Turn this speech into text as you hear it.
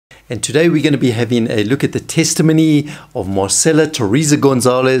And today we're going to be having a look at the testimony of Marcela Torisa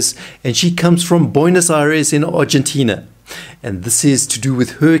Gonzalez, and she comes from Buenos Aires in Argentina. And this is to do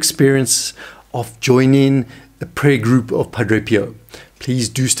with her experience of joining a prayer group of Padre Pio. Please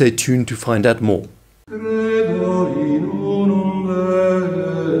do stay tuned to find out more.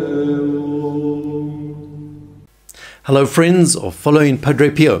 Hello friends of Following Padre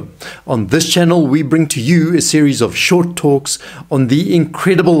Pio. On this channel we bring to you a series of short talks on the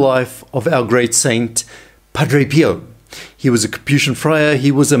incredible life of our great saint, Padre Pio. He was a Capuchin friar,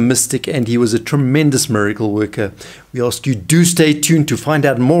 he was a mystic, and he was a tremendous miracle worker. We ask you do stay tuned to find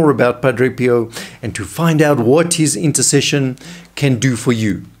out more about Padre Pio and to find out what his intercession can do for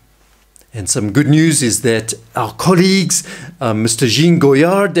you. And some good news is that our colleagues, Mr. Jean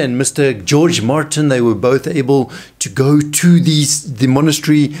Goyard and Mr. George Martin, they were both able to go to the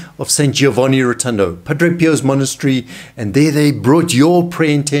monastery of St. Giovanni Rotondo, Padre Pio's monastery, and there they brought your prayer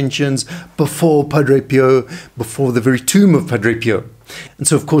intentions before Padre Pio, before the very tomb of Padre Pio. And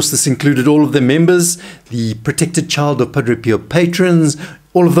so, of course, this included all of the members, the protected child of Padre Pio patrons,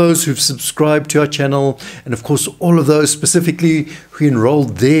 all of those who've subscribed to our channel, and of course all of those specifically who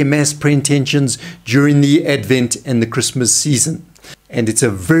enrolled their mass prayer intentions during the Advent and the Christmas season. And it's a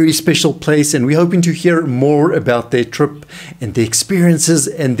very special place, and we're hoping to hear more about their trip and their experiences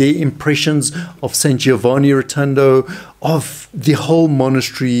and their impressions of St. Giovanni Rotondo, of the whole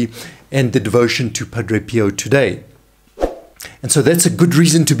monastery and the devotion to Padre Pio today. And so that's a good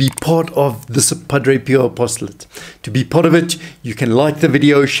reason to be part of this Padre Pio apostolate. To be part of it, you can like the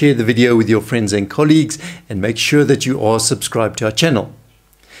video, share the video with your friends and colleagues, and make sure that you are subscribed to our channel.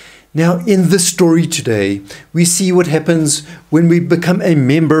 Now, in this story today, we see what happens when we become a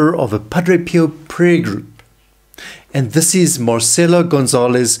member of a Padre Pio prayer group. And this is Marcela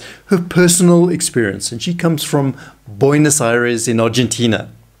Gonzales, her personal experience, and she comes from Buenos Aires in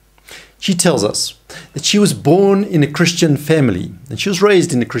Argentina. She tells us that she was born in a Christian family, and she was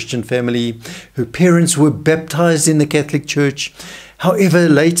raised in a Christian family. Her parents were baptized in the Catholic Church. However,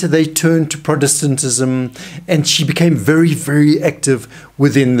 later they turned to Protestantism, and she became very, very active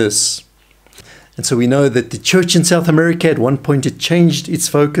within this. And so we know that the church in South America, at one point, it changed its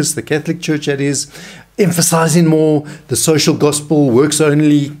focus, the Catholic Church that is, emphasizing more the social gospel, works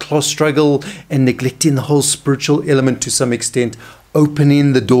only, class struggle, and neglecting the whole spiritual element to some extent,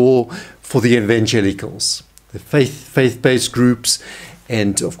 opening the door for the evangelicals, the faith-based groups,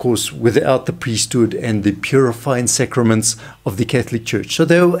 and of course without the priesthood and the purifying sacraments of the Catholic Church. So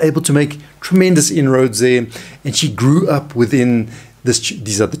they were able to make tremendous inroads there, and she grew up within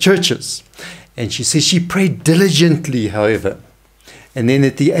these other churches. And she says she prayed diligently, however. And then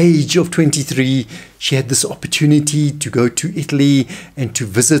at the age of 23, she had this opportunity to go to Italy and to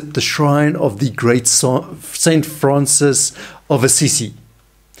visit the shrine of the great Saint Francis of Assisi.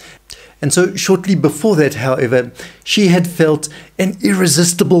 And so shortly before that, however, she had felt an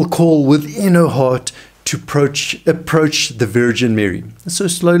irresistible call within her heart to approach the Virgin Mary. And so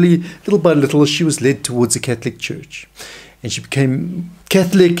slowly, little by little, she was led towards the Catholic Church. And she became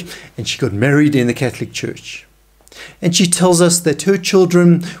Catholic, and she got married in the Catholic Church. And she tells us that her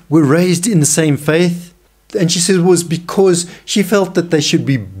children were raised in the same faith, and she said it was because she felt that they should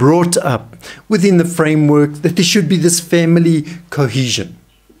be brought up within the framework, that there should be this family cohesion.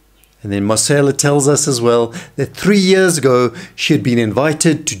 And then Marcela tells us as well that 3 years ago she had been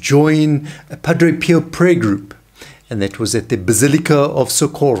invited to join a Padre Pio prayer group, and that was at the Basilica of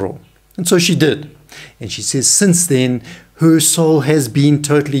Socorro. And so she did. And she says since then her soul has been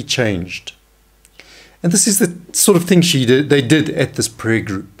totally changed. And this is the sort of thing they did at this prayer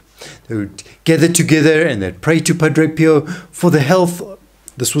group. They would gather together and they'd pray to Padre Pio for the health,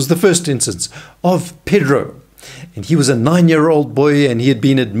 this was the first instance, of Pedro. And he was a 9-year-old boy, and he had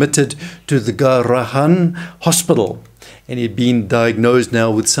been admitted to the Garajan hospital. And he had been diagnosed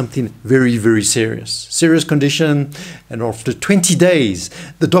now with something very, very serious condition. And after 20 days,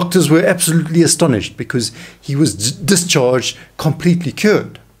 the doctors were absolutely astonished because he was discharged completely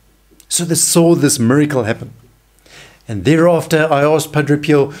cured. So they saw this miracle happen. And thereafter, I asked Padre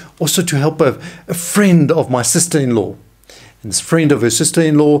Pio also to help a friend of my sister-in-law. And this friend of her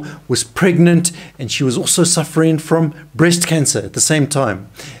sister-in-law was pregnant, and she was also suffering from breast cancer at the same time.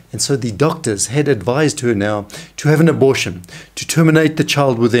 And so the doctors had advised her now to have an abortion, to terminate the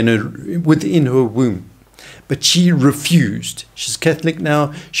child within her womb. But she refused. She's Catholic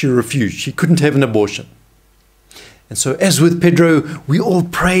now. She refused. She couldn't have an abortion. And so as with Pedro, we all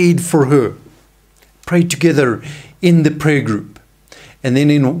prayed for her, prayed together in the prayer group. And then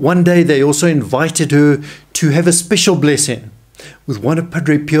in one day they also invited her to have a special blessing with one of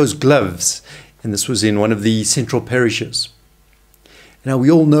Padre Pio's gloves, and this was in one of the central parishes. Now,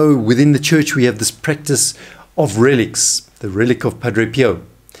 we all know within the church we have this practice of relics, the relic of Padre Pio.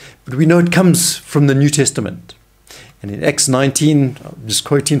 But we know it comes from the New Testament. And in Acts 19, I'm just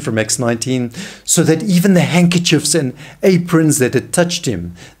quoting from Acts 19, so that even the handkerchiefs and aprons that had touched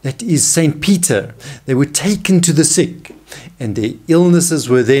him, that is St. Peter, they were taken to the sick, and their illnesses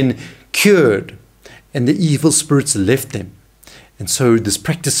were then cured, and the evil spirits left them. And so this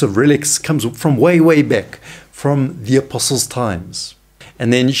practice of relics comes from way, way back, from the apostles' times.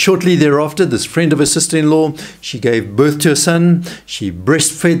 And then shortly thereafter, this friend of her sister-in-law, she gave birth to a son. She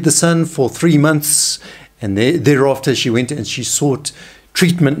breastfed the son for 3 months. And thereafter, she went and she sought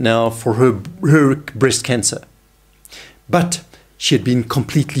treatment now for her breast cancer. But she had been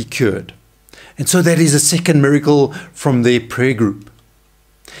completely cured. And so that is a second miracle from their prayer group.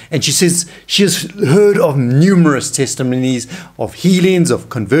 And she says she has heard of numerous testimonies of healings, of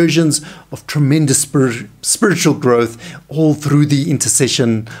conversions, of tremendous spiritual growth, all through the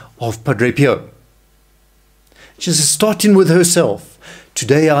intercession of Padre Pio. She says, starting with herself,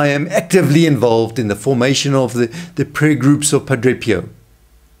 today I am actively involved in the formation of the prayer groups of Padre Pio.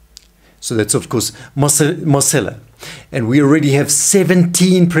 So that's, of course, Marcela. And we already have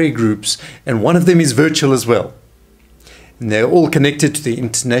 17 prayer groups, and one of them is virtual as well. And they're all connected to the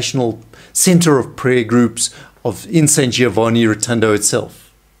International Center of Prayer Groups in St. Giovanni Rotondo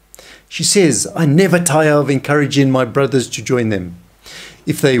itself. She says, I never tire of encouraging my brothers to join them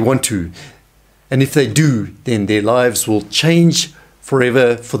if they want to. And if they do, then their lives will change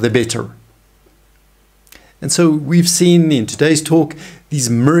forever for the better. And so we've seen in today's talk these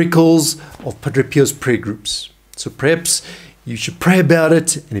miracles of Padre Pio's prayer groups. So perhaps you should pray about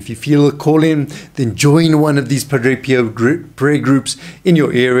it, and if you feel a calling, then join one of these Padre Pio prayer groups in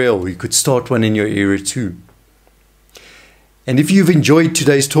your area, or you could start one in your area too. And if you've enjoyed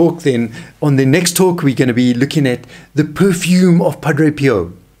today's talk, then on the next talk we're going to be looking at the perfume of Padre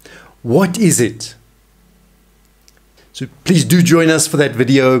Pio. What is it? So please do join us for that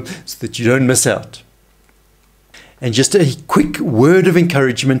video so that you don't miss out. And just a quick word of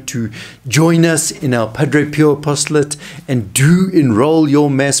encouragement to join us in our Padre Pio apostolate, and do enroll your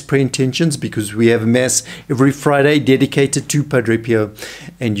Mass prayer intentions, because we have a Mass every Friday dedicated to Padre Pio,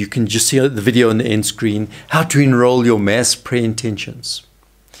 and you can just see the video on the end screen, how to enroll your Mass prayer intentions.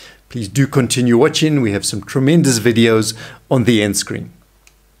 Please do continue watching. We have some tremendous videos on the end screen.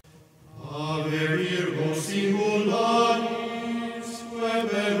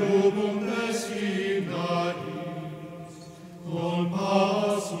 Oh